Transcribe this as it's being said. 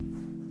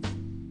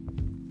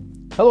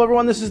Hello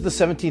everyone, this is the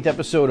 17th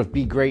episode of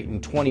Be Great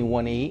in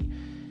 21.8,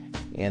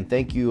 and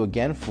thank you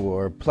again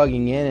for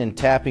plugging in and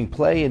tapping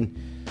play. And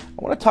I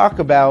want to talk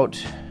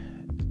about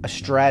a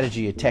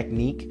strategy, a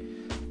technique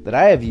that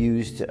I have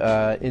used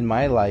in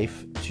my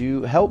life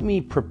to help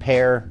me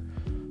prepare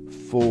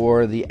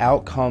for the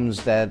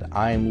outcomes that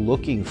I'm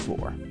looking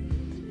for.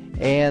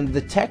 And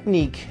the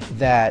technique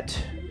that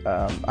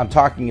I'm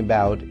talking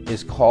about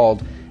is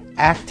called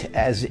act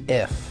as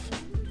if.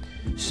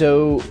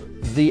 So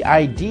the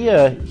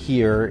idea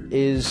here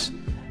is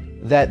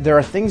that there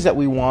are things that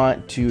we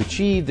want to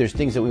achieve, there's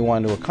things that we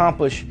want to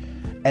accomplish,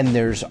 and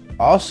there's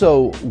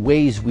also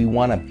ways we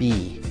want to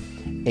be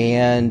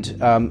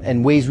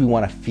and ways we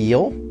want to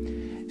feel.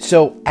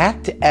 So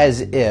act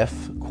as if,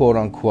 quote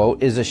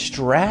unquote, is a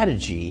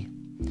strategy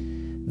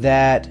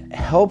that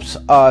helps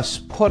us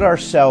put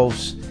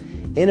ourselves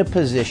in a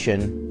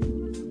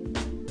position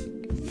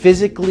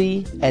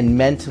physically and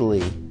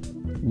mentally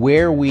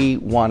where we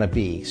want to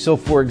be. So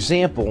for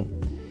example,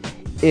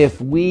 if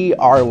we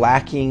are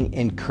lacking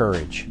in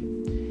courage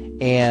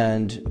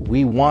and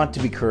we want to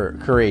be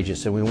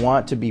courageous and we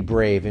want to be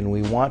brave and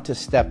we want to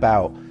step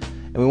out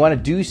and we want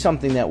to do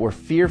something that we're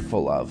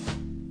fearful of,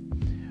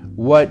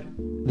 what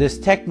this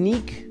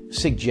technique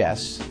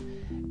suggests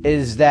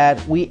is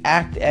that we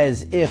act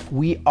as if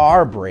we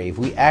are brave,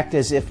 we act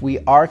as if we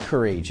are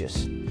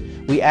courageous,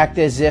 we act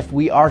as if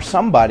we are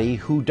somebody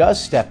who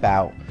does step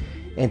out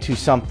into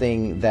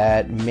something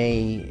that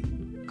may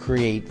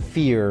create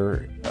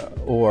fear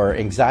or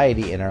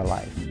anxiety in our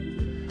life.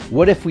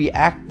 What if we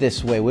act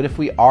this way? What if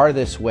we are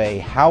this way?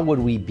 How would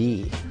we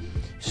be?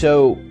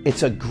 So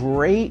it's a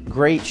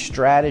great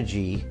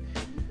strategy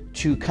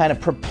to kind of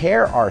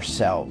prepare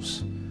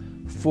ourselves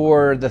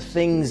for the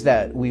things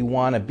that we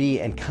want to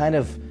be and kind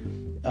of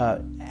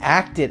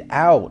act it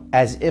out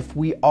as if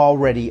we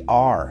already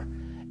are.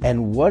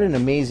 And what an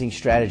amazing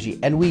strategy.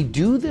 And we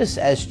do this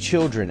as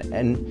children,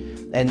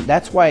 and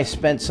that's why I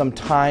spent some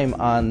time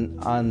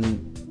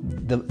on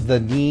the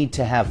need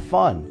to have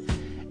fun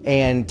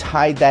and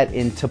tied that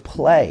into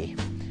play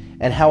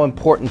and how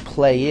important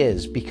play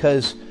is,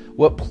 because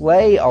what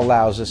play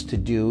allows us to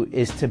do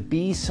is to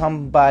be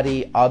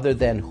somebody other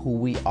than who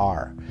we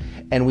are.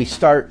 And we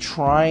start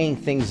trying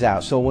things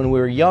out. So when we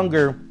were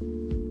younger,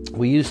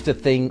 we used to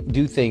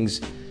do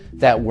things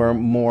that were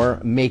more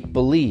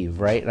make-believe,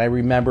 right? And I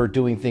remember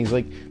doing things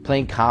like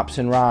playing cops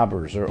and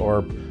robbers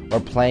or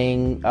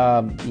playing,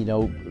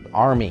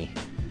 army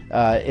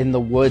in the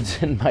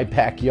woods in my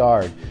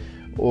backyard.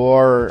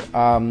 Or,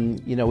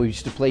 we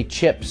used to play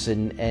chips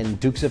and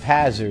Dukes of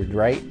Hazzard,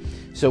 right?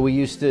 So we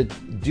used to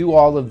do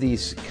all of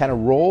these kind of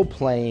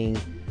role-playing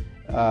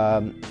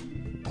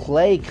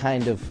play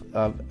kind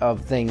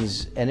of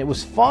things, and it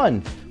was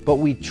fun. But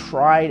we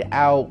tried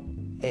out,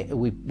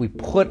 we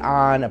put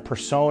on a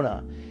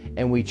persona,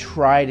 and we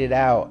tried it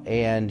out,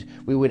 and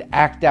we would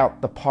act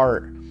out the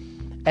part.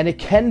 And it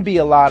can be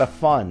a lot of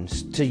fun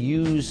to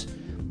use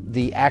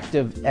the act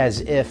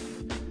as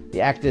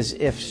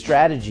if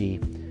strategy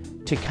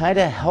to kind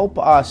of help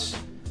us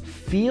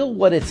feel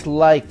what it's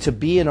like to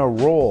be in a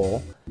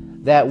role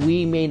that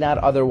we may not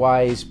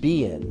otherwise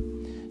be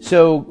in.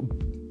 So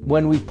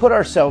when we put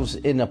ourselves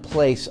in a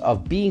place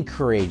of being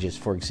courageous,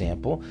 for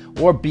example,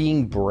 or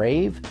being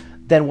brave,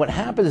 then what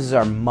happens is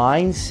our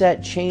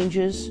mindset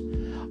changes,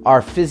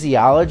 our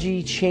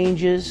physiology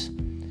changes,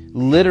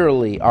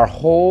 literally our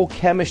whole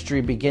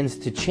chemistry begins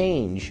to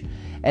change,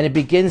 and it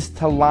begins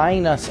to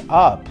line us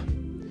up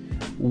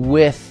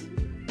with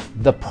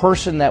the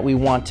person that we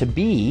want to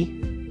be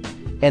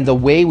and the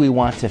way we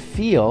want to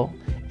feel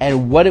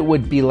and what it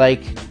would be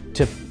like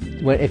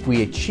if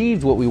we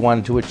achieved what we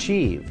wanted to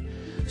achieve.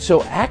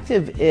 So act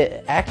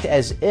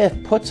as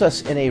if puts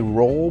us in a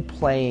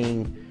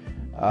role-playing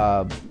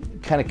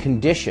kind of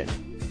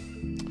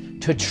condition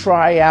to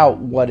try out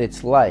what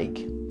it's like.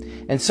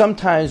 And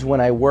sometimes when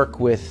I work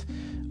with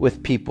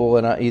people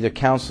and either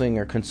counseling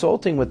or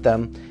consulting with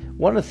them,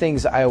 one of the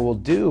things I will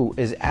do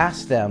is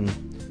ask them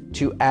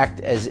to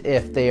act as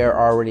if they are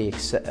already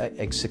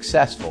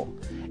successful,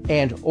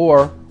 and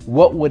or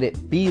what would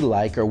it be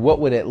like, or what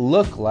would it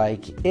look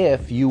like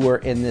if you were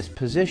in this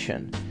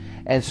position.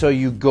 And so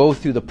you go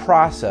through the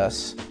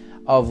process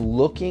of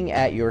looking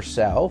at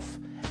yourself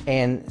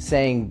and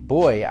saying,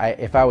 boy,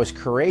 if I was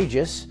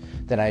courageous,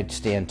 then I'd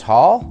stand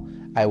tall,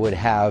 I would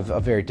have a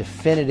very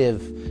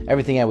definitive,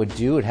 everything I would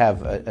do would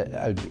have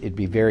it'd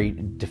be very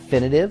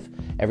definitive.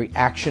 Every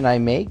action I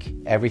make,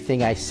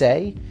 everything I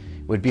say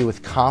would be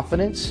with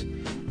confidence,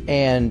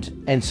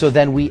 and so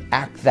then we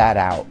act that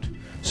out.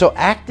 So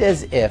act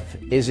as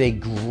if is a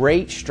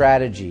great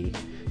strategy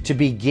to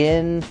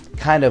begin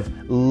kind of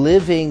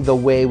living the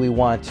way we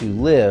want to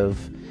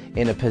live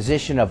in a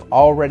position of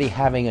already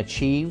having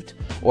achieved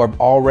or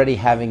already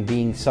having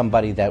been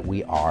somebody that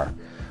we are.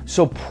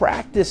 So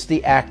practice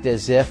the act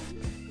as if,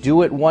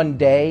 do it one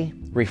day,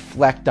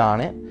 reflect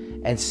on it,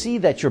 and see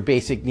that your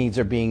basic needs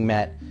are being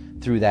met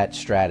through that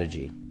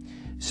strategy.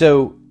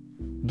 So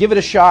give it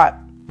a shot.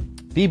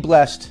 Be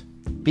blessed.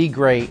 Be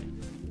great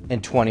in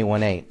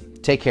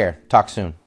 21.8. Take care. Talk soon.